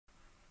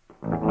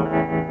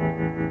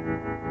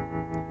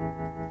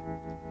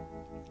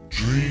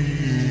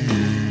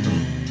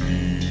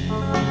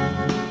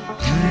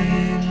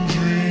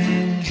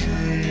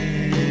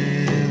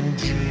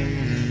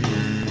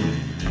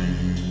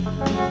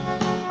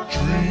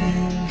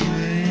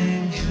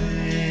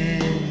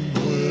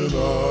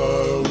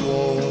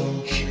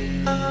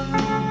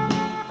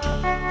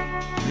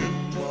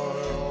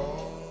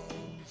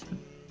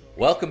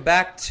welcome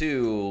back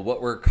to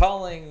what we're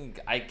calling,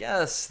 I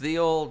guess, the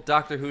old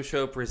Doctor Who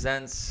show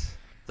presents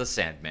The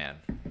Sandman.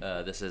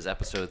 This is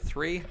episode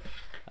 3,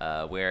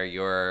 where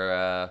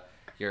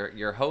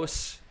your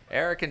hosts,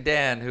 Eric and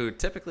Dan, who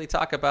typically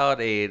talk about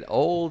an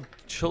old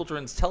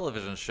children's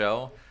television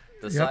show,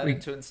 decided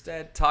to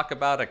instead talk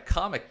about a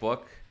comic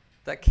book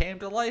that came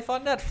to life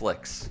on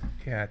Netflix.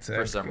 Yeah,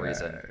 for some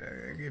reason.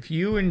 If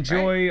you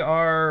enjoy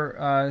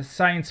our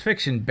science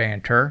fiction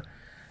banter,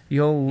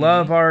 you'll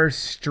love our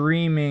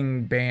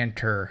streaming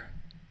banter.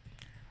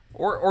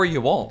 Or you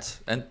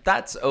won't, and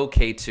that's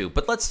okay too.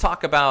 But let's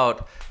talk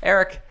about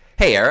Eric.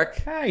 Hey,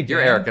 Eric. Hi, Dan.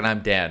 You're Eric, and I'm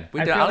Dan.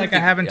 I feel like I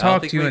haven't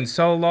talked to you in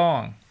so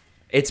long.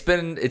 It's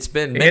been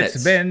minutes.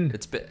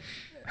 It's been.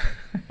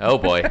 Oh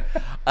boy.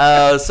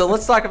 So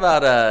let's talk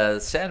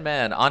about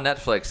Sandman on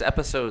Netflix,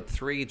 episode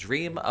 3.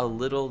 Dream a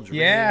little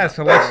dream. Yeah.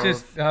 So let's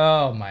just.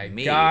 Oh my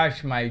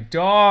gosh, my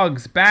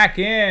dog's back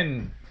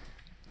in.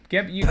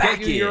 Get you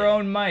your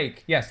own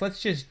mic. Yes,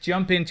 let's just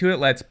jump into it.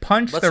 Let's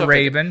punch the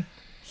Raven.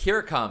 Here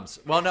it comes.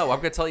 Well, no, I'm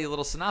going to tell you a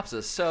little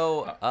synopsis.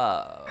 So,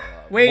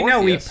 wait, Morpheus.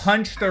 No, we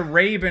punch the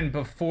Raven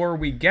before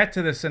we get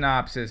to the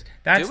synopsis.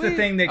 That's the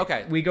thing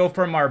that we go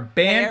from our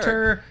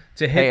banter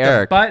to hit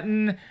the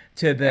button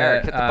to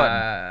the,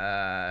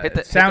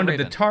 sound of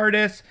the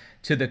TARDIS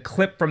to the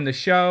clip from the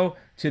show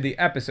to the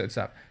episode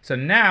stuff. So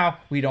now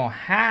we don't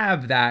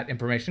have that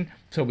information.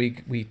 So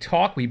we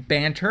talk, we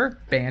banter.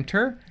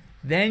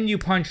 Then you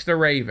punch the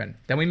Raven.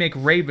 Then we make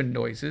Raven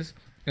noises.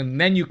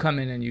 And then you come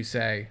in and you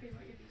say,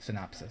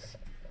 synopsis.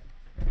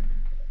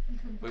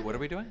 Wait, what are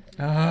we doing?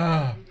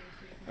 Oh.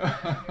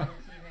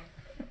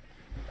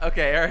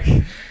 Okay, Eric.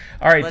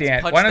 All right,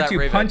 Dan. Why don't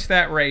you punch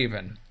that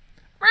Raven?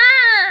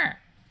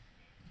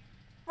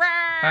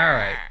 All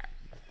right.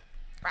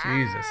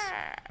 Jesus.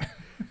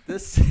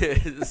 This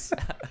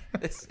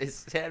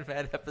is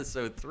Sandman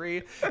episode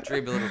 3,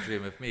 Dream a Little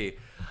Dream of Me.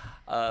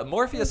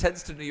 Morpheus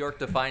heads to New York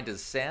to find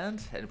his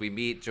sand, and we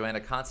meet Joanna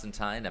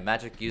Constantine, a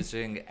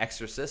magic-using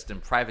exorcist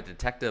and private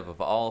detective of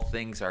all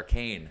things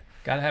arcane.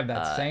 Gotta have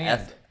that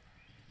sand.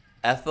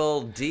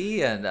 Ethel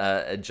D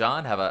and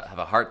John have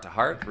a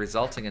heart-to-heart,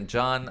 resulting in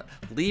John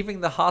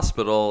leaving the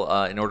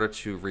hospital in order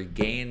to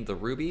regain the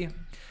ruby.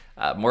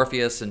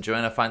 Morpheus and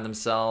Joanna find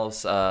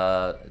themselves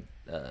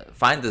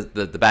find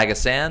the bag of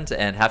sand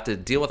and have to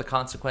deal with the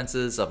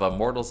consequences of a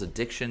mortal's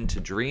addiction to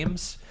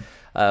dreams.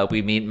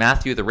 We meet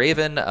Matthew the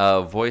Raven,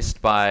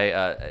 voiced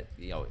by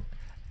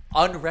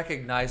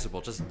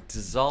unrecognizable, just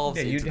dissolves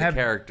into the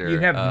character. You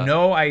have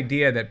no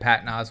idea that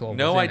Patton Oswalt.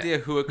 No idea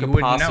who it could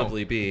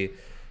possibly be.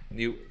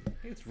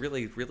 It's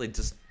really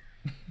just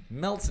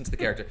melts into the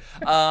character.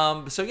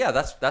 So yeah,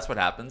 that's what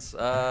happens.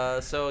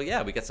 So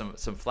yeah, we get some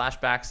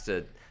flashbacks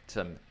to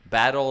some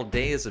bad old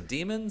days of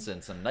demons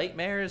and some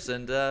nightmares,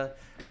 and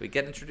we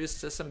get introduced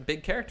to some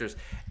big characters.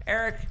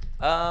 Eric,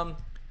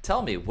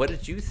 tell me, what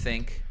did you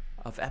think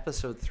of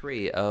episode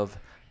 3 of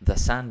The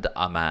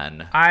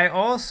Sandman? I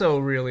also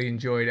really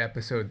enjoyed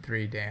episode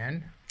 3,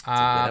 Dan. It's a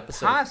good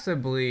episode.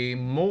 Possibly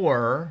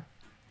more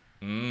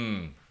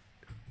than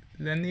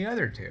the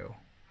other two.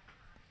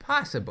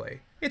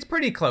 Possibly. It's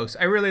pretty close.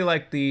 I really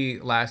like the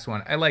last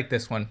one. I like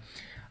this one.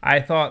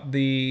 I thought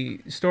the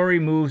story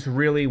moves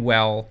really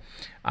well.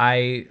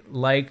 I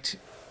liked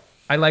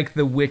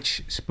the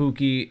witch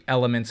spooky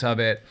elements of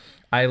it.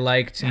 I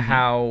liked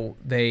how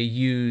they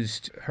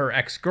used her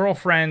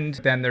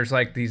ex-girlfriend. Then there's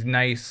like these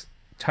nice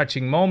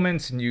touching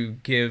moments, and you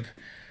give,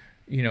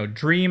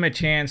 Dream a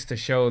chance to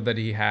show that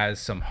he has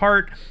some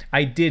heart.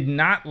 I did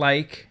not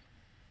like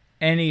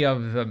any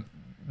of the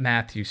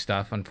Matthew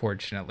stuff,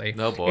 unfortunately.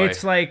 No boy.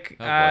 It's like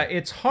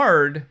it's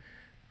hard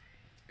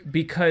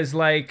because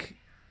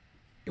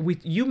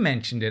you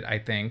mentioned it, I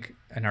think,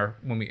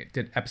 when we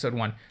did episode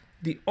 1.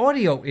 The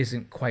audio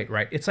isn't quite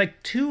right. It's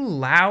like too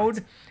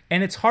loud,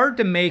 and it's hard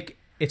to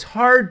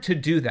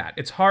do that.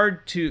 It's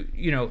hard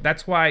to,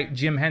 that's why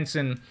Jim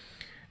Henson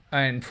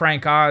and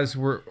Frank Oz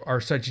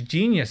are such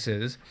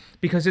geniuses,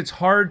 because it's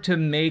hard to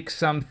make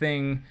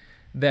something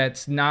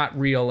that's not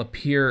real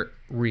appear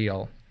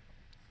real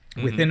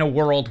within a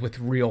world with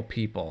real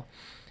people.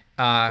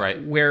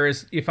 Right.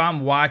 Whereas if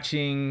I'm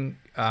watching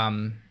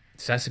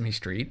Sesame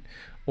Street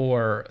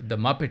or The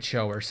Muppet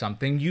Show or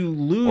something, you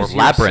lose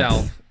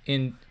yourself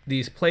in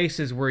these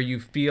places where you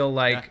feel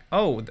like,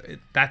 oh,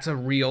 that's a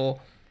real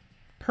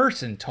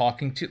person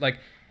talking to,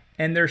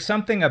 and there's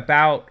something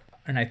about,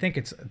 and I think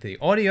it's the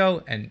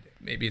audio, and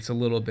maybe it's a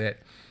little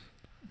bit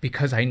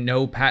because I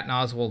know Patton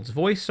Oswalt's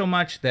voice so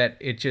much that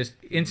it just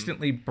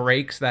instantly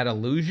breaks that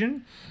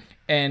illusion.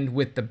 And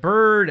with the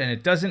bird, and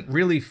it doesn't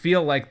really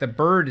feel like the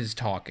bird is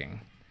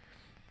talking.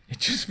 It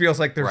just feels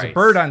like there's a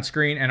bird on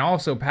screen, and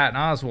also Patton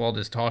Oswalt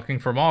is talking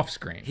from off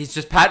screen. He's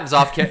just Patton's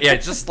off camera. Yeah,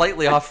 just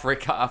slightly off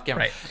camera.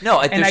 Right. No,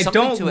 and I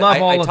don't love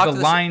all of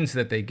the lines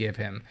that they give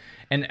him.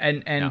 And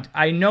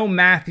I know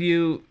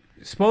Matthew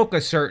spoke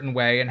a certain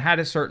way and had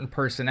a certain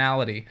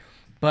personality,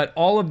 but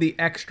all of the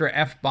extra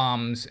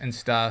F-bombs and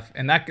stuff,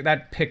 and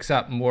that picks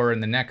up more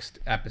in the next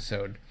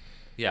episode,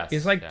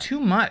 is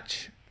too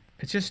much.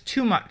 It's just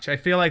too much. I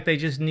feel like they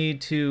just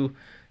need to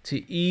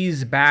to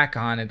ease back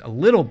on it a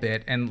little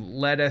bit and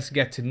let us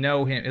get to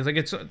know him.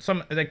 It's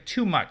like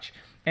too much.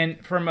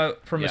 And from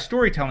a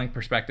storytelling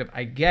perspective,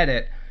 I get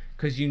it,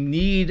 because you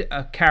need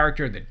a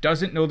character that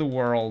doesn't know the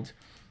world,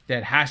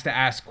 that has to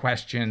ask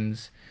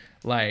questions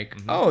like,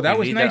 oh, that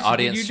was nice that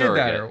you did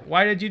that, or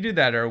why did you do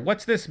that, or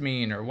what's this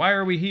mean, or why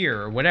are we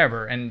here, or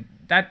whatever. And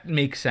that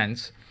makes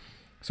sense.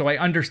 So I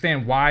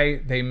understand why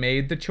they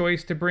made the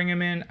choice to bring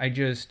him in.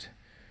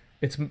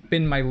 It's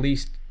been my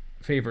least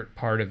favorite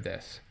part of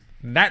this.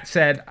 That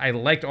said, I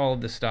liked all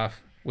of the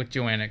stuff with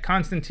Joanna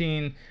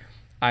Constantine.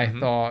 I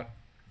thought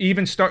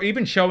even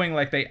showing,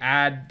 like, they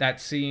add that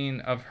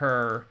scene of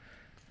her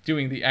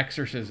doing the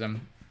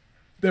exorcism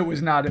that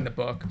was not in the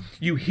book.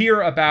 You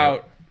hear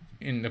about,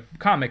 in the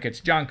comic, it's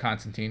John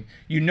Constantine.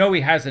 You know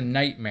he has a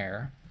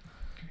nightmare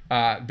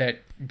that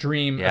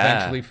Dream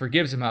eventually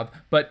forgives him of.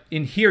 But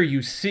in here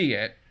you see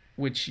it,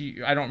 which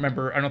I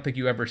don't think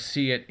you ever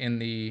see it in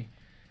the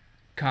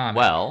comic.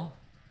 Well,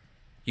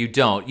 you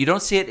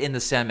don't see it in the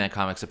Sandman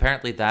comics.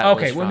 Apparently that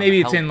was well,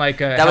 maybe it's in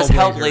like a that was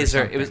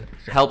Hellblazer. It was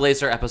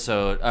Hellblazer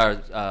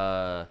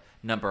episode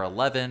number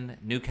 11,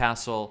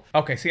 Newcastle.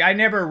 Okay, see, I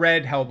never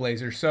read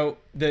Hellblazer, so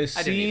the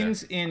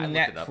scenes in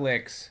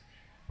Netflix,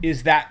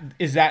 is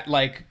that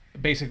like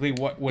basically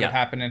what would have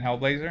happened in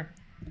Hellblazer?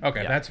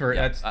 Okay, that's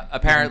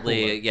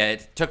apparently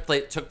it took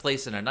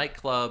place in a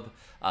nightclub.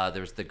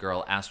 There's the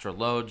girl Astra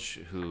Lodge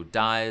who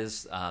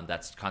dies.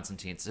 That's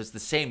Constantine. So it's the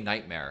same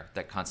nightmare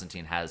that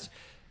Constantine has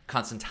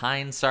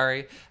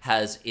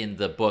in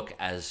the book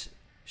as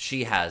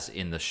she has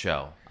in the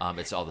show.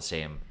 It's all the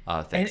same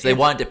things. They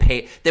wanted to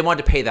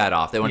pay that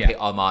off. They wanted to pay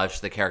homage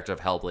to the character of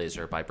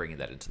Hellblazer by bringing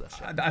that into the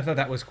show. I thought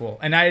that was cool,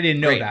 and I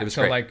didn't know that.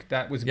 So like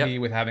that was me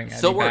with having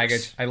Eddie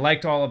baggage. I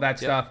liked all of that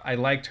stuff. I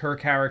liked her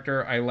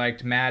character. I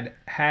liked Mad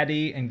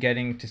Hattie and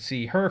getting to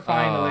see her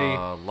finally.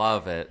 Oh,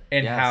 love it.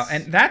 And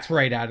and that's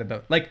right out of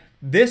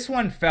this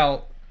one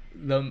felt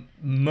the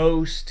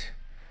most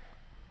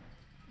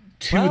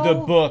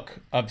the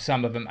book of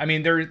some of them. I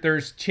mean,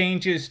 there's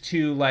changes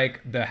to like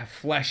the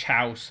flesh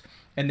house,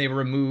 and they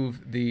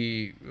remove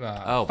the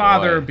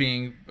father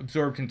being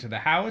absorbed into the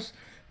house,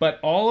 but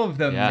all of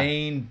the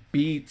main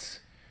beats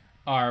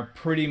are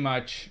pretty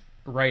much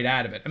right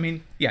out of it. I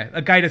mean,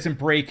 a guy doesn't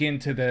break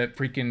into the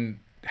freaking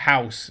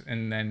house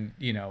and then,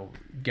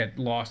 get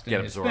lost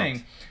in his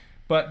thing.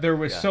 But there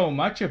was so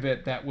much of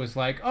it that was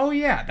like, oh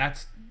yeah,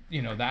 that's,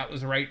 that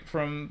was right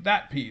from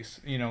that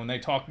piece, and they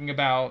talking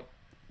about,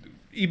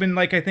 even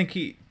like, I think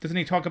he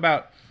talk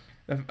about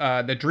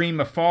the dream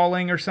of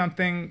falling or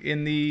something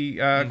in the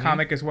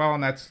comic as well,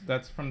 and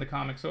that's from the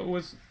comic.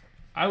 So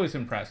I was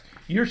impressed.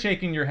 You're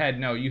shaking your head.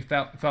 No, you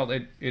felt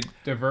it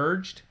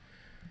diverged.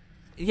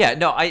 Yeah,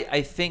 no,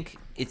 I think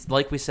it's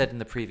like we said in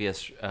the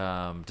previous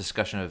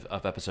discussion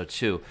of episode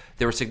 2.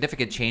 There were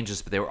significant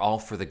changes, but they were all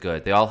for the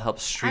good. They all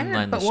helped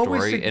streamline the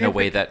story in a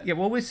way that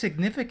what was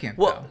significant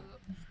though?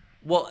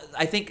 Well,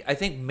 I think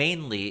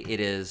mainly it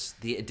is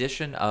the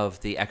addition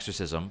of the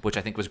exorcism, which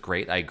I think was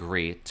great. I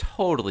agree,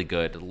 totally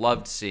good.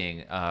 Loved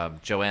seeing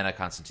Joanna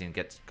Constantine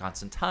get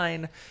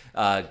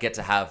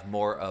to have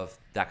more of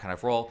that kind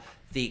of role.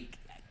 The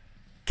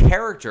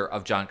character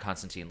of John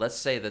Constantine. Let's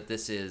say it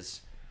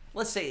is a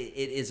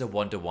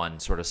 1-to-1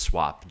 sort of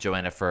swap,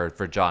 Joanna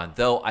for John.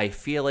 Though I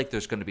feel like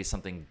there's going to be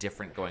something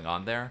different going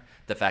on there.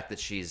 The fact that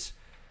she's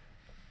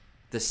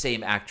the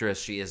same actress,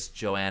 she is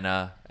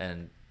Joanna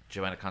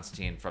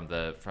Constantine from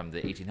the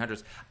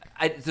 1800s.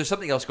 There's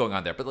something else going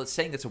on there, but let's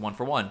say it's a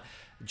 1-for-1.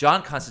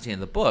 John Constantine in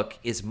the book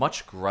is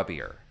much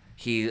grubbier.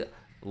 He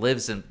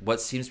lives in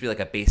what seems to be like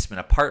a basement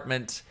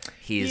apartment.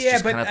 He's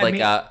just kind of like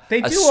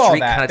they do all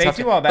that. They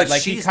do all that.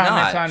 Like he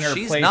comments on her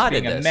place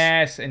being a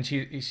mess, and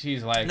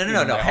she's like, no.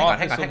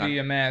 Hang on. Be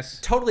a mess.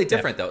 Totally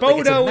different though.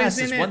 Photo like, a mess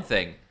is one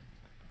thing.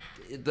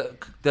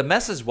 The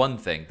mess is one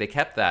thing. They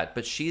kept that,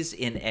 but she's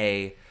in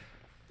a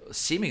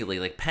seemingly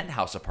like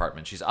penthouse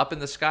apartment. She's up in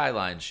the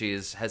skyline.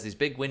 Has these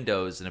big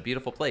windows in a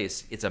beautiful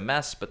place. It's a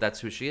mess, but that's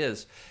who she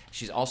is.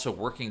 She's also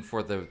working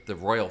for the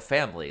royal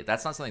family.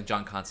 That's not something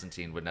John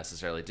Constantine would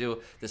necessarily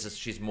do.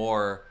 She's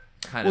more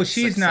kind of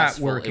she's not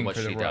working for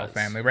the royal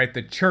family, right?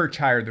 The church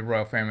hired the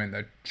royal family, and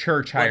the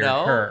church hired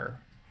her.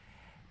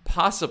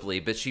 Possibly,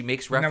 but she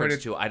makes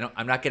reference to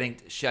I'm not getting.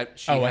 She has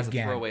a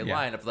throwaway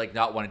line of like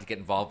not wanting to get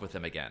involved with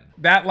him again.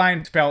 That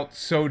line felt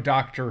so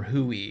Doctor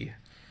Who-y.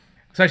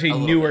 Especially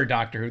newer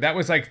Doctor Who. That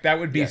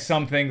would be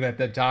something that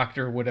the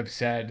Doctor would have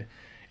said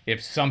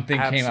if something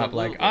came up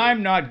like,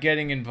 I'm not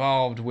getting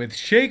involved with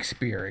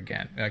Shakespeare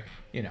again. Like,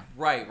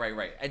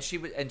 Right. And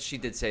she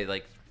did say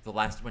like the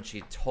last when she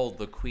told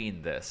the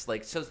Queen this.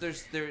 Like, so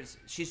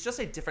she's just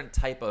a different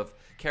type of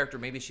character.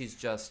 Maybe she's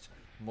just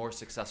more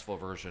successful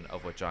version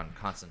of what John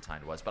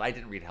Constantine was. But I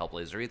didn't read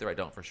Hellblazer either. I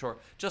don't for sure.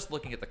 Just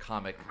looking at the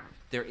comic,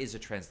 there is a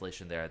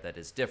translation there that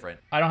is different.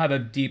 I don't have a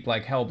deep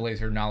like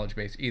Hellblazer knowledge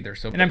base either.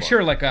 So, and I'm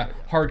sure like a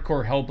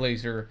hardcore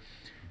Hellblazer,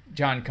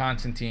 John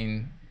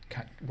Constantine,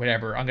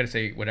 whatever. I'm gonna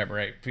say whatever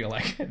I feel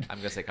like. I'm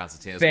gonna say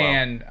Constantine as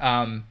fan,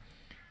 well.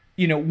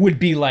 would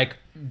be like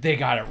they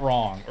got it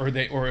wrong or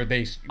they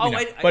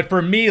but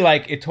for me,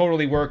 like, it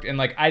totally worked, and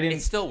like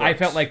It still works. I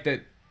felt like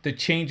the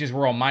changes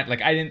were all mine.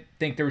 Like, I didn't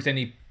think there was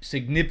any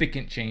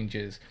significant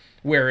changes,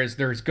 whereas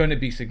there's going to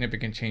be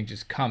significant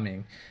changes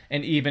coming.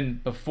 And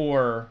even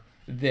before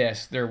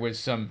this, there was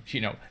some,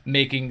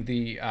 making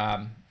the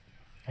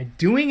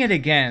doing it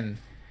again,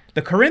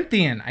 the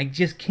Corinthian. I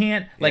just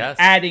can't, like, Yes.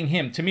 adding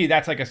him to me.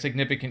 That's like a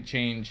significant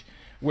change.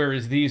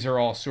 Whereas these are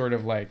all sort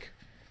of like,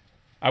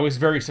 I was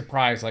very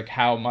surprised, like,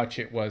 how much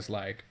it was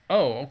like,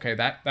 oh, okay,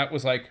 that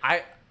was like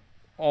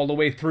all the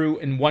way through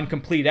in one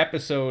complete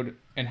episode,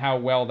 and how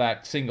well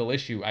that single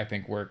issue, I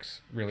think,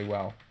 works really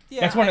well.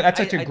 Yeah, That's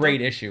such a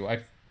great issue. I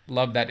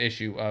love that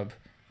issue of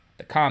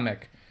the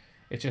comic.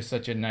 It's just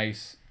such a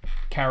nice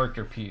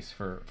character piece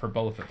for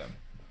both of them.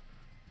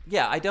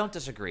 Yeah, I don't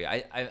disagree.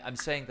 I'm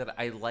saying that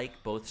I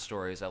like both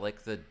stories. I like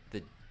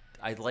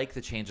I like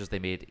the changes they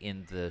made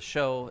in the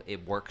show.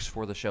 It works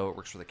for the show. It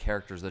works for the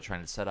characters they're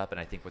trying to set up, and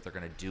I think what they're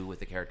going to do with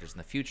the characters in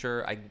the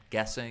future, I'm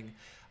guessing.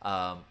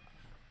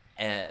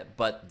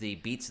 But the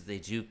beats that they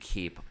do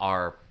keep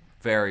are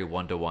very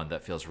one-to-one.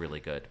 That feels really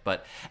good.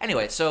 But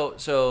anyway,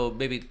 so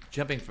maybe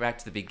jumping back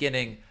to the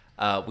beginning,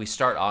 we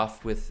start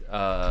off with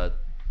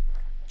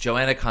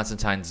Joanna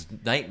Constantine's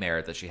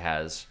nightmare that she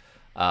has,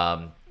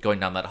 going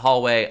down that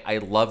hallway. I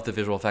love the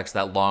visual effects,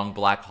 that long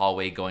black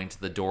hallway going to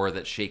the door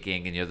that's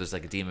shaking, and there's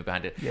like a demon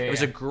behind it. It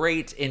was a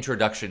great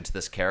introduction to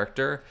this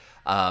character.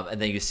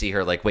 And then you see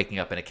her like waking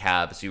up in a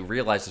cab, so you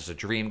realize there's a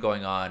dream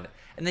going on,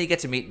 and then you get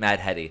to meet Mad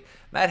Hetty.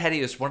 Mad Hetty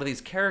is one of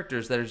these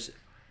characters that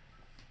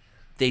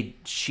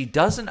she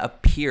doesn't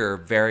appear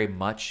very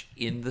much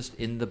in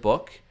the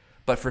book,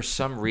 but for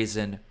some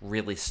reason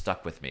really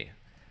stuck with me.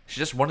 She's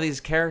just one of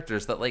these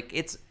characters that, like,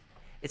 it's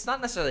not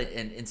necessarily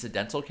an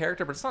incidental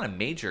character, but it's not a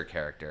major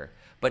character,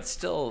 but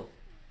still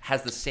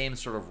has the same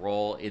sort of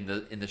role in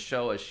the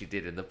show as she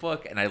did in the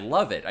book, and I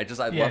love it. I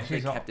love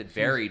they kept it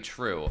very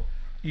true.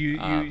 She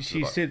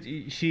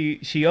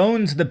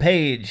owns the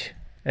page,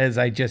 as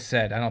I just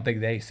said. I don't think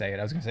they say it.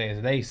 I was going to say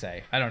as they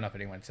say. I don't know if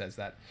anyone says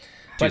that.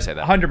 But say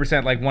that.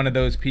 100% like one of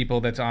those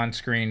people that's on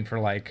screen for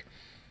like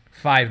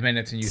 5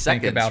 minutes and you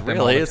Seconds, think about them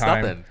really, all the it's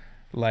time. nothing.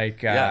 Like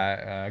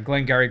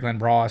Glengarry Glen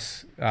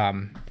Ross,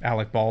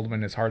 Alec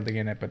Baldwin is hardly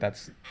in it, but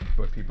that's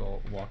what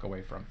people walk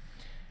away from.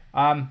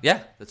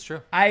 Yeah, that's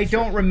true. I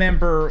do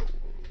remember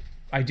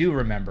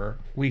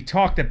we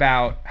talked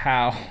about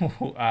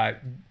how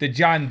the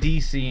John Dee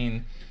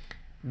scene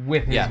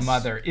with his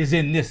mother is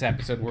in this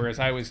episode, whereas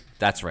I was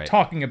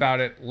talking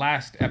about it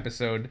last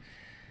episode,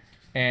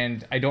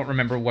 and I don't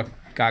remember what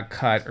got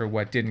cut or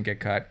what didn't get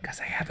cut because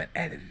I haven't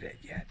edited it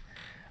yet.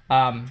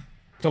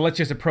 So let's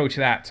just approach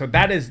that. So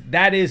that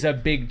is a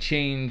big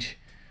change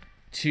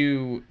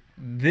to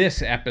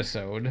this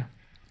episode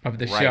of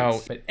the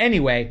show. But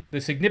anyway,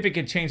 the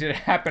significant change that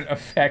happened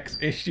affects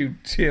issue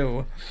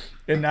 2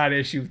 and not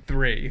issue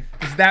 3.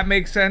 Does that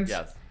make sense?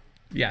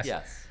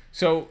 Yes.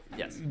 So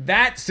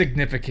that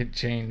significant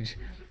change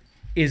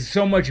is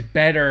so much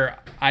better,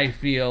 I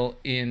feel,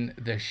 in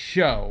the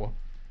show.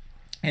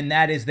 And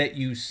that is that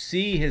you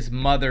see his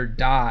mother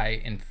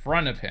die in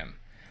front of him,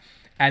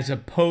 as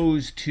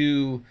opposed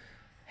to,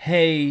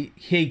 hey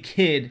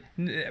kid,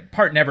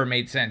 part never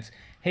made sense.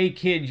 Hey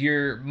kid,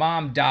 your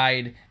mom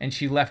died and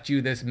she left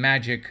you this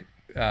magic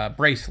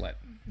bracelet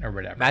or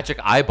whatever. Magic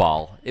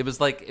eyeball. It was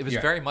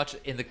very much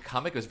in the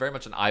comic. It was very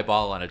much an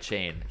eyeball on a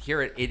chain.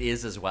 Here it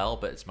is as well,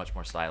 but it's much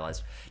more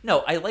stylized. No,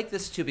 I like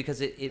this too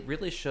because it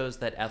really shows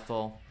that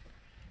Ethel,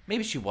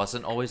 maybe she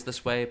wasn't always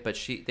this way, but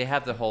they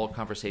have the whole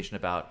conversation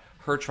about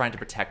her trying to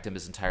protect him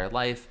his entire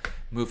life,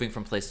 moving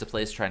from place to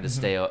place, trying to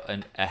stay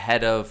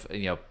ahead of,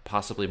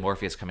 possibly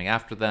Morpheus coming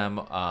after them,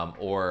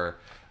 or,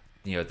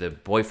 the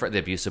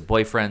abusive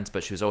boyfriends,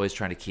 but she was always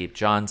trying to keep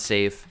John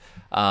safe.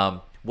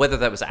 Whether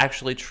that was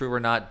actually true or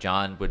not,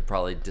 John would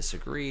probably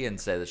disagree and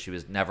say that she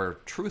was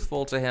never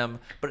truthful to him.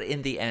 But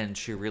in the end,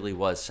 she really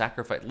was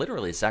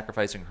literally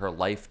sacrificing her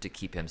life to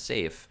keep him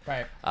safe,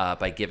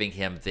 by giving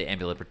him the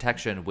amulet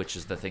protection, which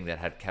is the thing that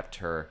had kept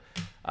her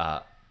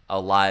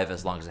alive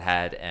as long as it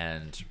had,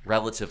 and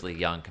relatively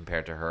young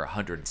compared to her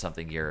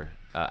 100-something year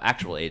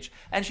actual age.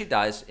 And she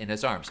dies in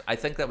his arms. I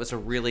think that was a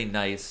really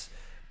nice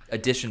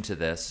addition to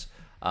this.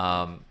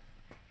 And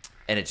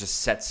it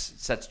just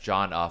sets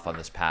John off on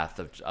this path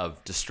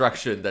of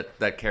destruction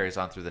that carries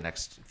on through the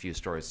next few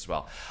stories as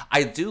well.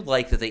 I do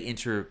like that they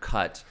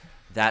intercut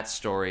that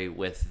story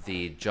with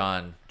the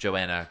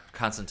Joanna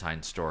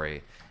Constantine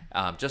story.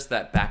 Just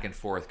that back and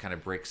forth kind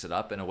of breaks it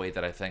up in a way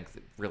that I think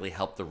really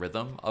helped the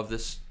rhythm of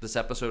this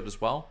episode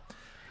as well.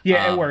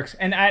 Yeah, it works.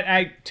 And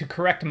I to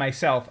correct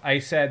myself, I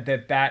said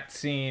that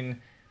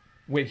scene,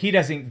 he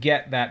doesn't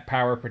get that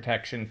power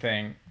protection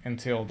thing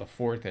until the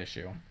 4th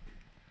issue.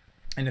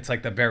 And it's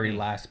like the very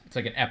last, it's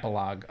like an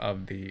epilogue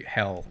of the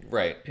Hell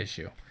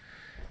issue.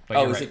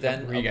 But is it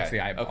then? He gets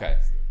the eyeball. Okay.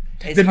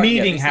 The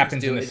meeting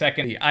happens in the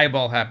second. The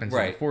eyeball happens in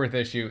the 4th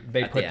issue.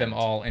 They put them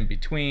all in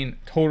between.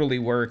 Totally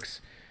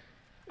works.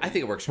 I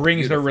think it works.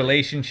 Brings their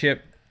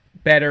relationship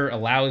better,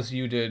 allows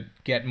you to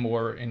get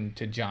more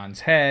into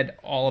John's head.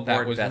 All of that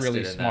More was invested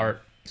really in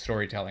smart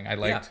storytelling. I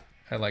liked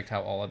Yeah. I liked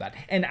how all of that.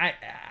 And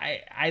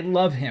I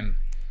love him.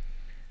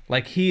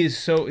 Like, he is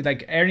so,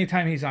 like,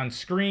 anytime he's on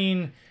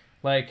screen,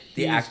 like, he's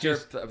The actor,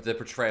 just, the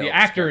portrayal. the of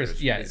actor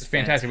Scrooge is it's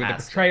fantastic. With the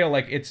portrayal,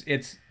 like, it's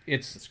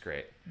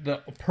great. the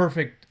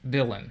perfect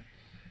villain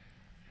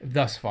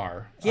thus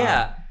far.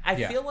 Yeah, I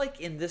yeah. feel like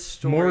in this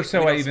story More so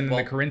we don't- even well,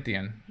 than the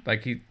Corinthian.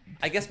 Like, he,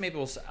 I guess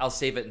maybe I'll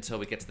save it until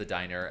we get to the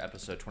diner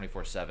episode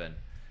 24/7.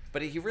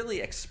 But he really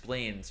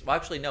explains. Well,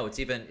 actually, no.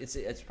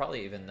 It's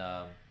probably even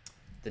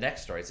the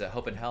next story. It's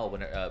Hope and Hell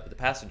when the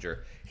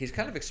passenger. He's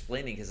kind of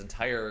explaining his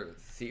entire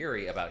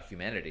theory about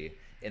humanity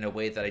in a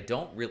way that I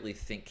don't really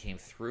think came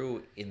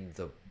through in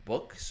the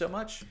book so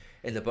much.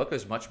 In the book,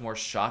 there's much more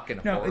shock and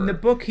horror. no, in the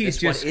book he's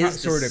This just one is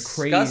sort of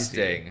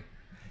disgusting. crazy.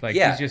 Like,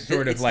 Yeah, he's just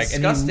sort of it's like,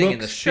 and he disgusting looks in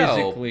the show,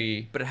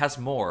 physically, but it has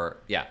more.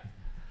 Yeah,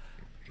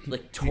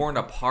 like torn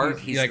apart.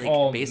 he's, He's like, like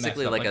all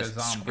basically messed up, like like a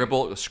a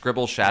zombie.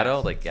 scribble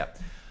shadow. Like yeah.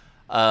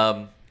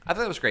 I thought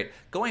that was great.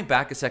 Going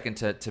back a second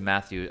to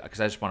Matthew,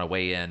 because I just want to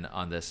weigh in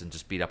on this and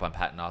just beat up on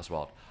Patton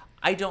Oswalt.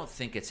 I don't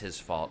think it's his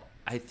fault.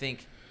 I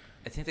think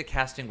the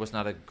casting was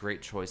not a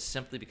great choice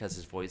simply because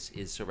his voice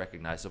is so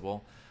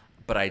recognizable.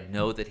 But I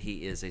know that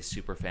he is a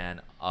super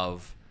fan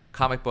of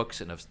comic books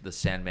and of the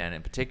Sandman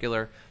in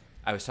particular.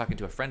 I was talking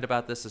to a friend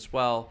about this as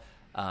well.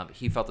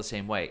 He felt the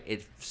same way.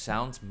 It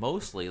sounds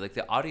mostly like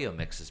the audio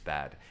mix is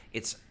bad.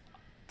 It's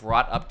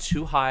brought up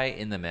too high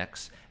in the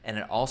mix, and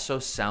it also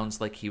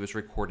sounds like he was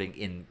recording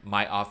in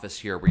my office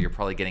here, where you're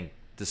probably getting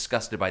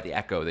disgusted by the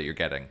echo that you're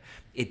getting.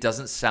 It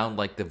doesn't sound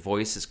like the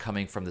voice is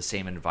coming from the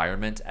same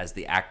environment as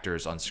the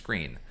actors on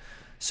screen.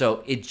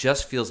 So it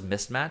just feels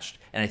mismatched,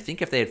 and I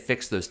think if they had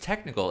fixed those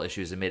technical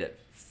issues and made it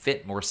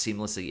fit more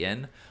seamlessly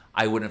in,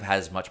 I wouldn't have had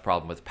as much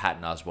problem with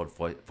Patton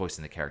Oswalt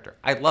voicing the character.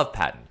 I love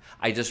Patton.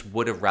 I just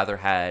would have rather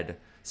had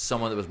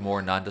someone that was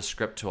more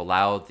nondescript to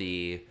allow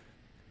the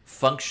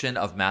function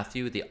of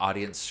Matthew, the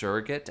audience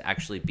surrogate, to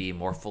actually be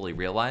more fully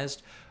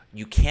realized.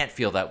 You can't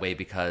feel that way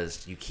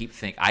because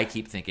I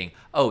keep thinking,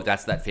 oh,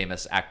 that's that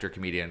famous actor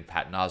comedian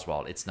Patton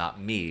Oswalt. It's not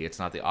me. It's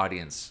not the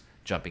audience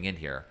jumping in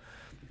here.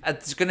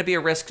 It's going to be a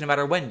risk no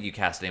matter when you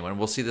cast anyone.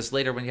 We'll see this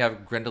later when you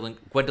have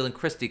Gwendolyn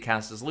Christie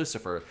cast as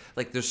Lucifer.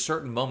 Like, there's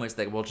certain moments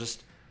that will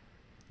just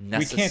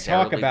necessarily we can't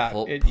talk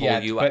about it pull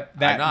yet, you but out.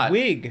 that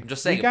wig, I'm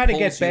just saying, we got to it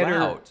get pulls you better.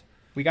 out.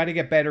 We got to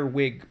get better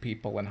wig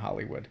people in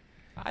Hollywood.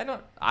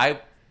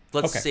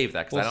 Let's Okay. save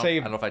that because We'll I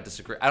don't know if I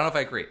disagree. I don't know if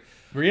I agree.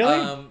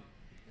 Really?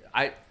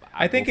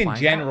 I think we'll in find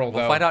general, out. though,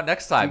 We'll find out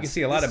next time. you can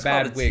see a lot This of is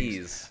called bad a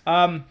wigs.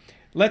 tease.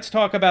 Let's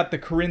talk about the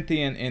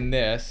Corinthian in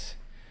this.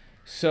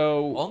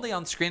 So Only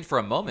on screen for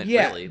a moment,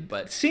 yeah, really,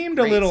 but seemed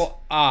great. a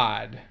little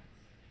odd.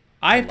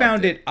 I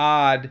found it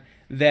odd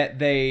that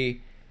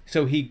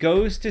so he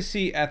goes to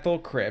see Ethel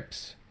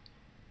Cripps.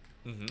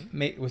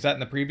 Mm-hmm. Was that in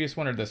the previous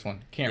one or this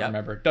one? Can't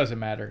remember. Doesn't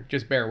matter.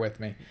 Just bear with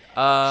me.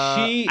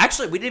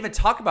 Actually, we didn't even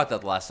talk about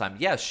that the last time.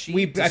 Yeah, I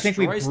think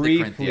we briefly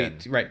Corinthian.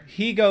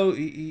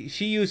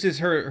 She uses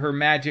her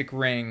magic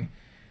ring,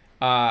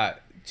 or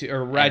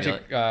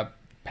magic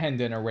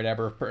pendant or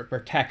whatever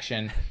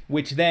protection,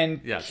 which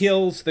then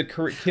kills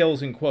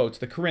in quotes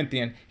the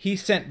Corinthian.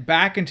 He's sent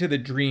back into the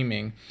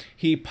dreaming.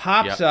 He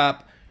pops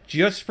up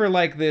just for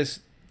like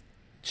this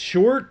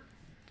short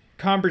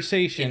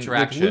conversation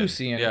with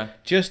Lucian,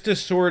 just to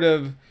sort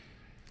of,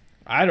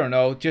 I don't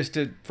know,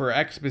 for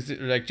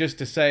exposition, like just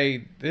to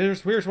say,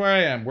 here's where I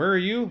am. Where are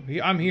you?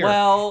 I'm here.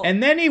 Well,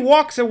 and then he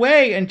walks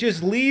away and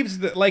just leaves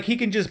like he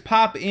can just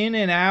pop in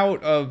and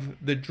out of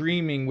the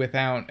dreaming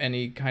without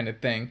any kind of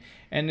thing.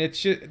 And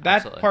it's just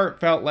that part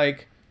felt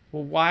like,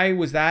 well, why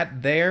was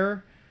that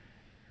there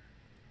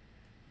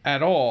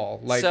at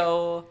all? Like,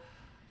 so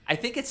I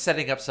think it's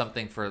setting up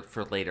something for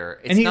later.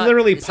 And he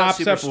literally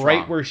pops up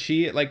right where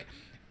she like.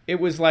 It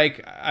was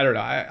like, I don't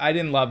know. I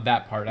didn't love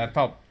that part. I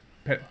felt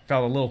a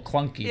little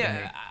clunky to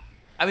me.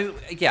 I mean,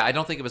 yeah, I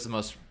don't think it was the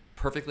most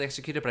perfectly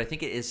executed, but I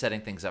think it is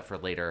setting things up for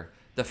later.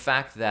 The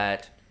fact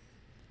that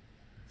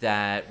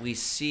we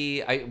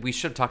see, we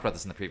should have talked about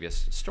this in the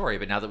previous story,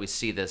 but now that we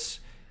see this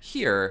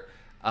here,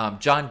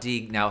 John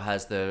Dee now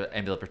has the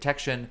amulet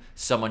protection.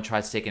 Someone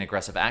tries to take an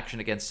aggressive action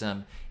against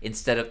him.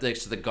 Instead of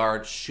so the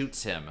guard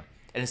shoots him,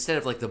 and instead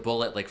of like the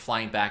bullet like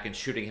flying back and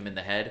shooting him in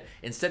the head,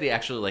 instead he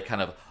actually like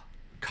kind of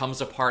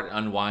comes apart,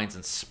 unwinds,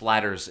 and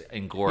splatters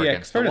in gore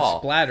against the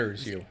wall.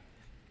 Splatters you.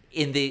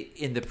 In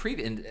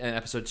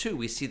episode 2,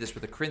 we see this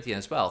with the Corinthian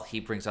as well.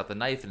 He brings out the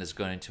knife and is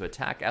going to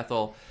attack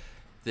Ethel.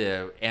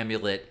 The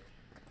amulet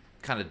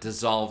kind of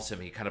dissolves him.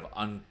 He kind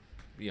of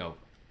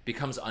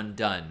becomes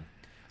undone,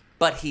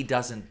 but he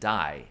doesn't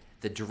die.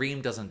 The dream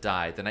doesn't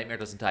die. The nightmare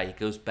doesn't die. He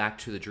goes back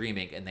to the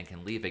dreaming and then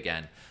can leave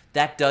again.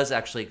 That does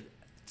actually,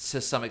 to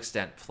some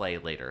extent, play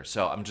later.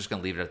 So I'm just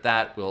going to leave it at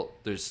that. We'll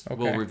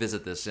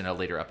revisit this in a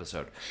later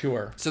episode.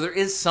 Sure. So there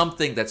is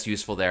something that's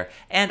useful there.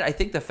 And I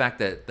think the fact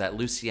that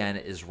Lucienne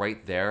is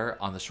right there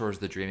on the shores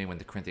of the dreaming when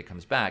the Corinthian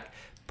comes back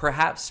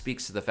perhaps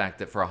speaks to the fact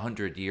that for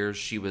 100 years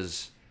she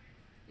was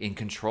in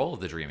control of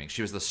the dreaming.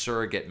 She was the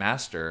surrogate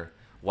master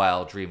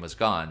while Dream was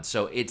gone.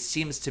 So it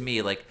seems to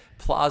me like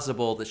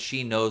plausible that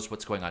she knows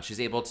what's going on. She's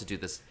able to do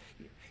this.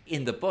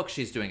 In the book,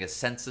 she's doing a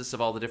census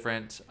of all the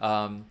different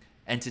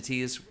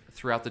entities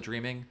throughout the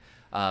dreaming.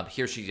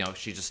 Here she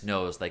just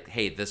knows like,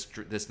 hey,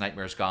 this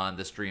nightmare is gone,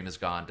 this dream is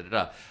gone, da da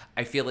da.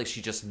 I feel like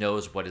she just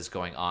knows what is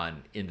going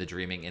on in the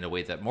dreaming in a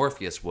way that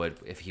Morpheus would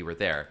if he were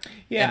there.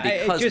 Yeah, and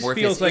because it just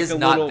Morpheus feels like is a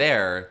not little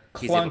there,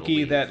 he's able to clunky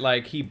leave. that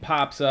like he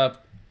pops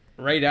up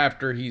right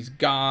after he's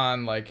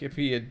gone. Like if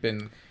he had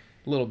been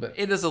a little bit,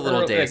 It is a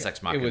little Deus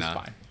Ex Machina. It was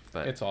fine.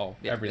 But It's all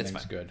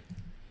everything's good.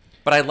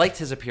 But I liked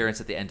his appearance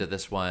at the end of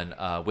this one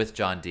with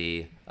John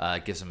Dee.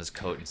 Gives him his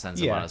coat and sends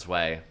him on his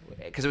way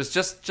because it was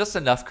just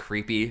enough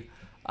creepy.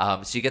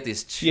 So you get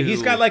these two. Yeah,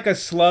 he's got like a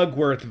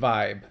Slugworth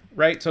vibe,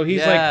 right? So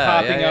he's like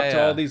popping up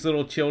to all these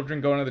little children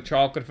going to the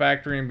chocolate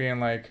factory and being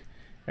like,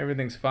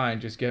 "Everything's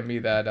fine. Just get me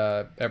that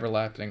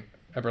everlasting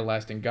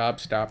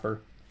gobstopper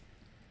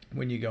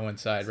when you go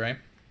inside," right?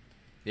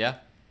 Yeah.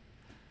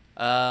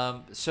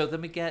 So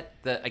then we get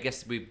I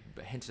guess we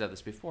hinted at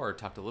this before, or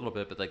talked a little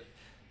bit, but like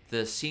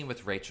the scene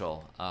with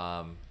Rachel,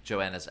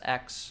 Joanna's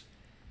ex.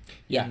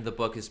 In the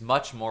book is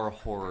much more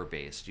horror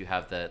based. You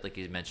have like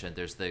you mentioned,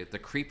 there's the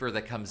creeper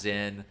that comes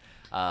in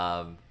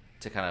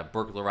to kind of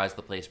burglarize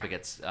the place, but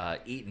gets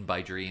eaten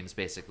by dreams.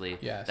 Basically,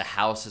 the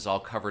house is all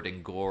covered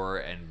in gore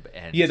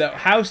and the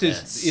house is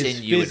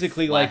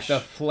physically like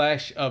the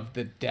flesh. flesh of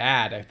the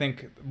dad. I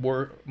think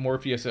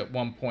Morpheus at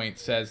one point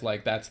says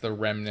like that's the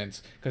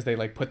remnants because they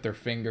like put their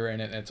finger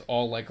in it and it's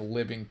all like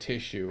living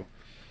tissue.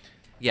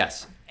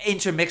 Yes,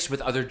 intermixed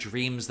with other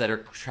dreams that are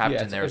trapped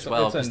in there as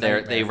well, because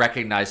they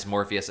recognize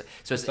Morpheus.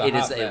 So it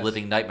is a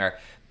living nightmare.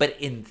 But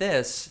in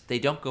this, they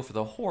don't go for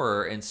the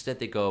horror. Instead,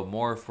 they go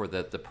more for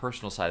the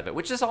personal side of it,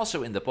 which is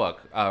also in the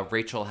book.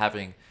 Rachel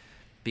having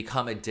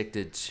become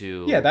addicted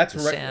to that's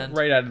sand.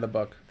 right out of the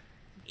book.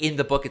 In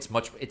the book, it's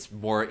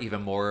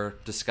even more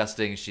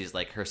disgusting. She's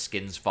like, her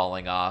skin's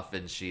falling off,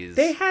 and she's.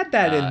 They had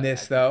that in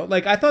this though.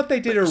 Like I thought they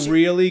did a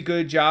really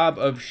good job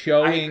of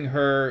showing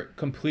her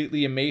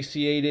completely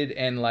emaciated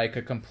and like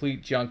a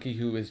complete junkie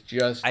who is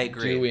just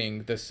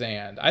doing the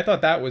sand. I thought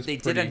that was.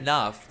 Did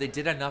enough. They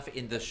did enough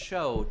in the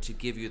show to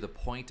give you the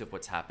point of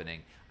what's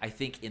happening. I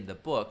think in the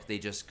book they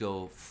just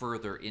go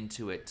further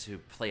into it to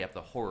play up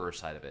the horror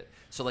side of it.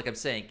 So like I'm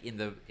saying, in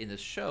the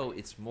show,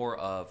 it's more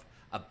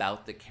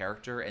about the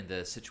character and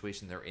the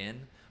situation they're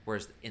in,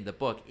 whereas in the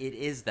book it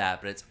is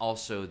that, but it's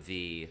also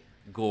the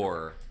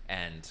gore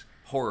and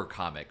horror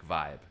comic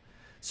vibe.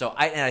 So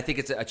I think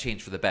it's a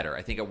change for the better.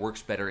 I think it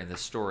works better in the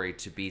story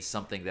to be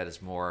something that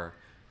is more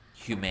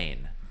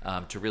humane,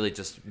 to really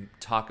just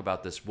talk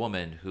about this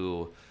woman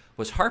who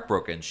was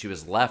heartbroken. She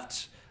was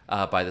left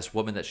by this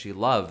woman that she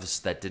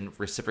loves that didn't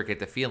reciprocate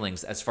the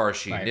feelings as far as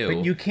she knew.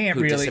 But you can't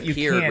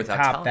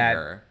top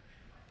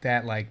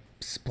that like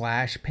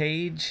splash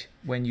page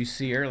when you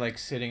see her like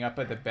sitting up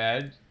at the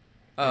bed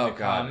in the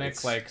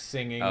comic, like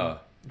singing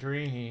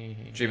Dream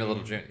a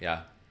Little Dream,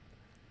 yeah.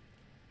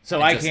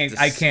 So I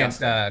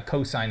can't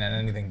co-sign on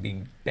anything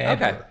being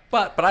better. Okay,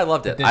 but I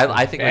loved it.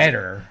 I think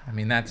better. I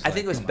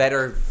think it was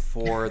better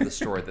for the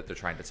story that they're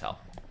trying to tell.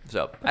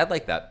 So I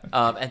like that.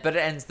 But it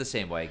ends the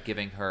same way,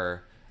 giving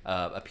her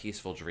a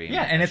peaceful dream.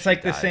 Yeah, and it's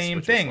like the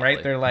same thing,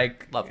 right? They're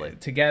like lovely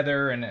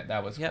together, and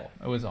that was cool.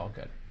 It was all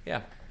good.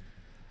 Yeah.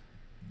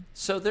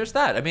 So there's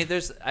that. I mean,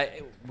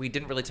 we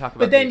didn't really talk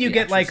about. But then you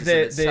get like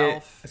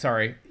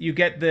you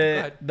get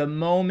the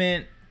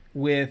moment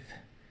with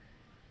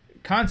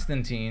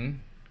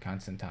Frankenstein.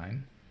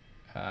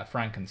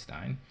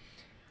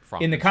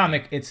 In the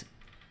comic, it's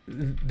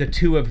the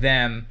two of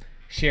them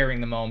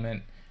sharing the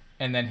moment,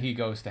 and then he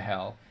goes to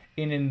hell.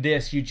 And in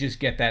this, you just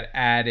get that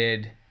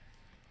added,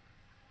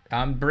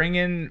 I'm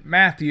bringing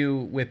Matthew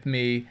with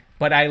me.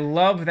 But I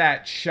love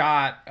that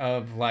shot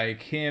of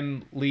like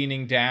him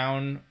leaning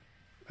down.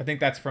 I think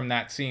that's from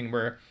that scene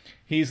where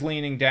he's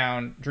leaning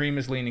down, Dream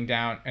is leaning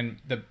down, and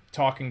the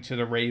talking to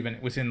the Raven.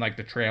 It was in like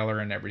the trailer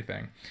and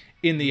everything,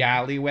 in the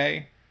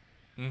alleyway,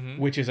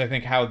 which is I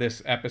think how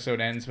this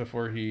episode ends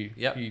before he.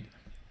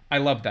 I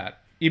love that,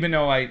 even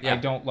though I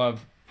don't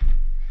love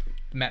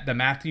the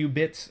Matthew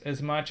bits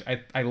as much.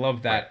 I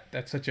love that. Right.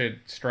 That's such a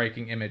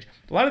striking image.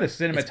 A lot of the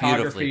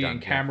cinematography and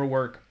camera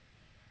work.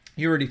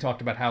 You already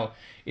talked about how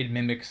it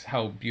mimics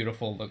how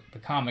beautiful the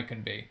comic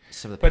can be.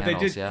 Some of the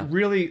panels, they did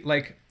really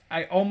like.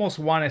 I almost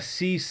want to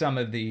see some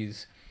of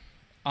these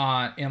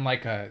in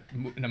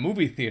a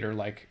movie theater,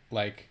 like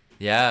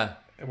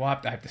we'll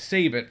have to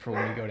save it for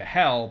when we go to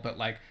hell, but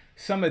like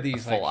some of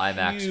these like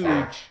IMAX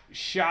huge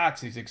shots,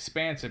 these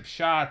expansive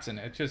shots, and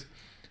it's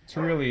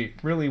really,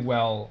 really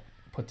well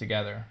put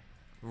together.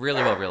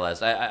 Really well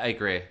realized. I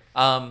agree.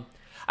 I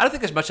don't think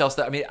there's much else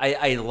that, I mean,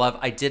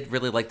 I did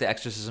really like the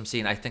exorcism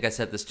scene. I think I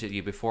said this to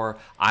you before.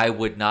 I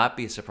would not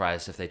be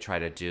surprised if they try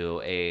to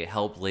do a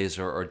Hellblazer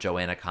or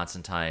Joanna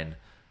Constantine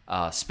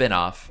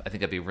spin-off. I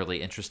think that'd be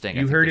really interesting.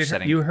 You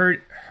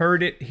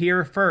heard it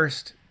here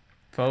first.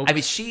 folks. I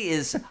mean, she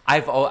is.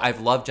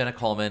 I've loved Jenna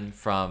Coleman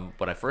from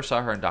when I first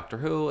saw her in Doctor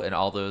Who and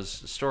all those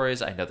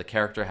stories. I know the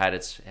character had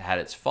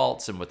its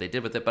faults and what they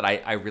did with it, but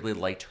I really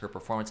liked her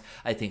performance.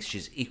 I think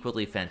she's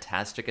equally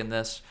fantastic in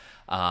this.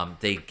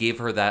 They gave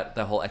her that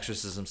whole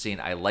exorcism scene.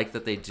 I like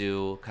that they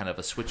do kind of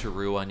a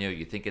switcheroo on you.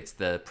 You think it's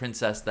the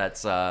princess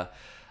that's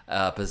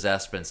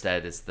possessed, but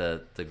instead it's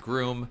the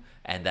groom.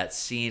 And that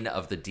scene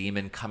of the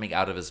demon coming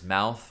out of his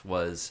mouth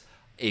was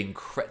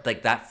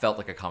like that felt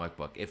like a comic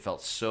book. It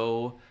felt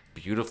so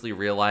beautifully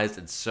realized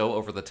and so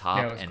over the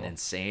top and cool.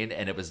 Insane,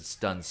 and it was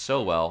done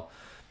so well.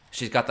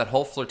 She's got that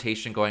whole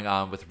flirtation going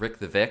on with Rick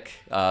the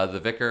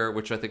Vicar,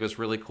 which I think was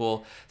really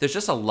cool. There's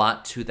just a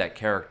lot to that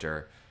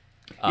character.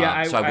 So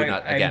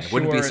I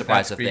wouldn't be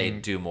surprised if they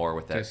do more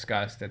with it.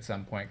 Discussed at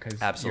some point,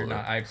 because absolutely,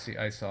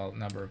 I saw a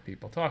number of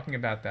people talking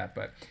about that,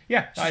 but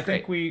yeah, I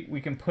think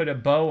we can put a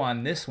bow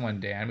on this one,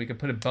 Dan. We can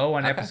put a bow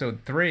on episode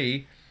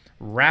 3,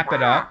 wrap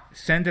it up,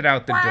 send it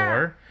out the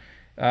door.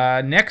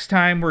 Next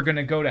time we're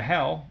gonna go to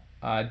hell.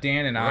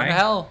 Dan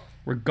and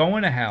we're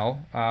going to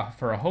hell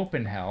for a Hope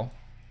in Hell,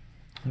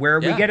 where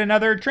we get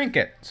another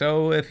trinket.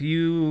 So if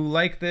you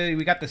like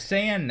we got the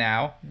sand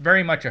now,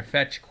 very much a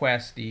fetch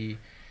questy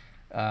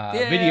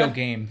video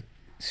game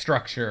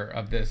structure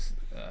of this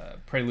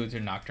Preludes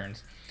and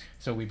Nocturnes.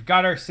 So we've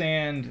got our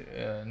sand.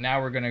 Now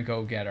we're gonna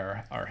go get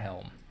our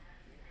helm.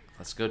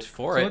 Let's go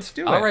for it. Let's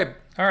do it.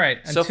 All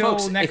right. So,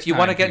 folks, if you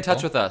want to get in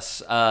touch with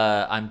us,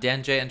 I'm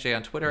Dan JNJ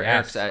on Twitter.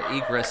 Eric's at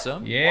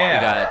eGrissom. Yeah.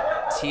 We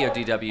got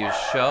TODW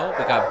Show.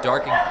 We got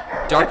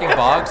Darking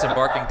Bogs and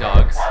Barking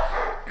Dogs.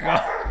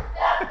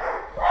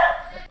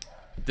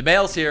 The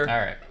mail's here. All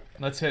right.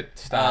 Let's hit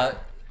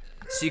stop.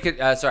 So you can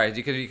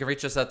you can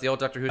reach us at the old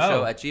Doctor Who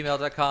Show at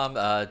gmail.com,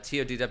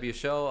 TODW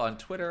Show on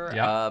Twitter.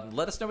 Yep.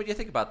 Let us know what you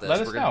think about this.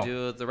 We're going to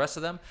do the rest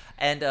of them.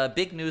 And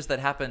big news that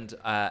happened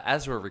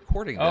as we're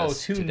recording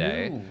this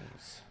today. News.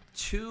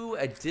 2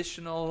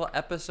 additional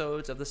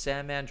episodes of the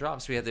Sandman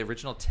drops. We had the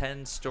original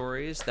 10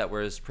 stories that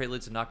was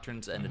Preludes and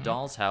Nocturnes and A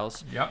Doll's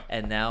House. Yep.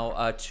 And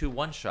now 2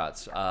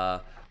 one-shots.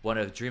 One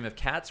of Dream of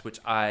Cats, which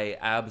I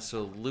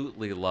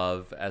absolutely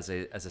love as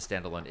a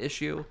standalone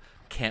issue.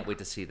 Can't wait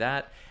to see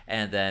that.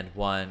 And then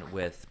one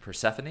with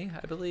Persephone,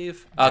 I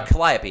believe.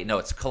 Calliope. No,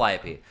 it's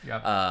Calliope.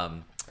 Yep.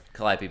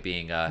 Calliope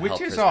being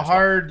which is a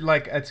hard,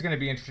 it's going to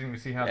be interesting to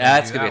see how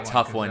that's going to be a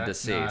tough one to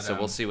see. So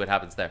we'll see what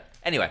happens there.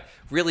 Anyway,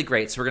 really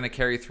great. So we're going to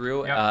carry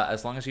through.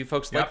 As long as you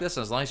folks like this,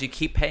 and as long as you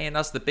keep paying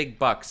us the big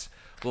bucks,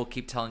 we'll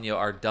keep telling you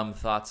our dumb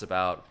thoughts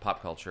about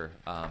pop culture.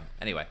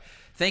 Anyway,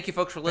 thank you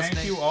folks for listening.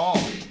 Thank you all.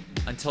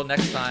 Until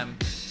next time,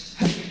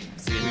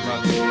 see you.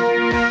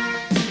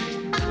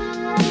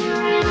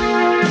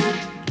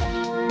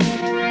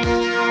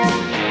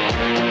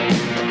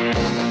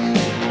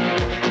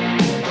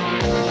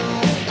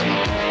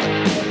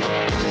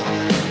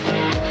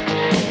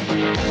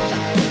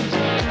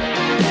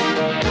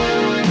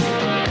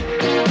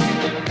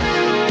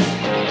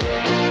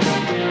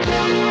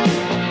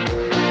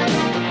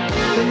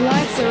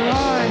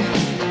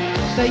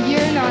 But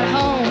you're not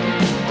home.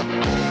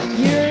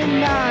 Your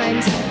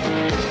mind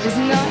is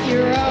not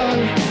your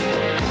own.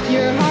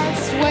 Your heart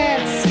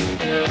sweats,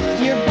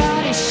 your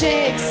body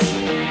shakes.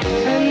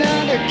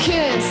 Another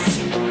kiss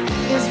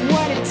is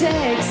what it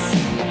takes.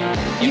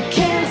 You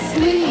can't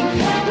sleep,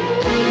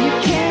 you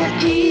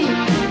can't eat.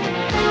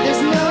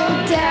 There's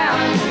no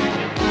doubt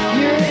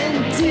you're in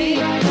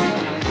deep.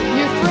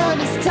 Your throat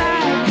is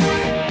tight,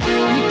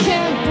 you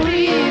can't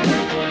breathe.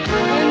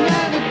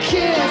 Another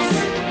kiss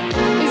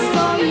is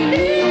all you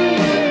need.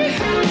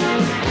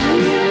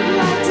 You'd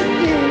like to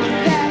think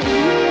that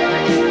you're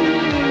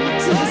immune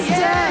to the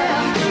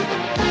step.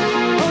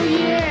 Oh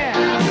yeah,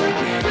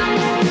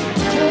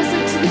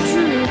 closer to the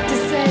truth to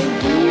say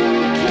you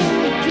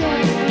can't get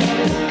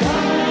it.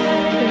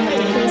 You have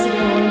to face it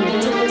when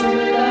you're tilted to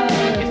love.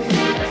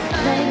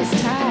 Throat is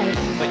tight,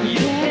 but you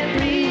can't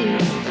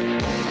breathe.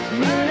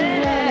 You're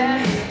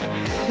aware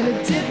at a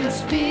different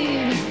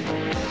speed.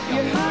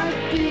 Your heart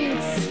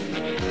beats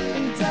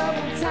in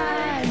double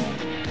time.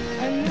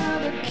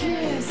 Another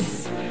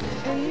kiss,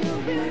 and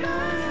you'll be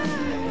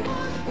mine.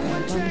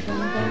 One track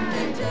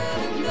mind,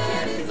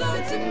 that is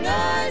lots of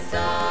nights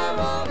are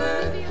over.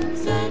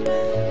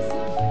 Sundays,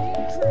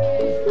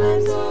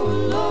 I'm so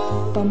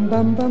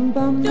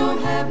alone.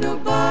 Don't have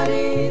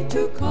nobody to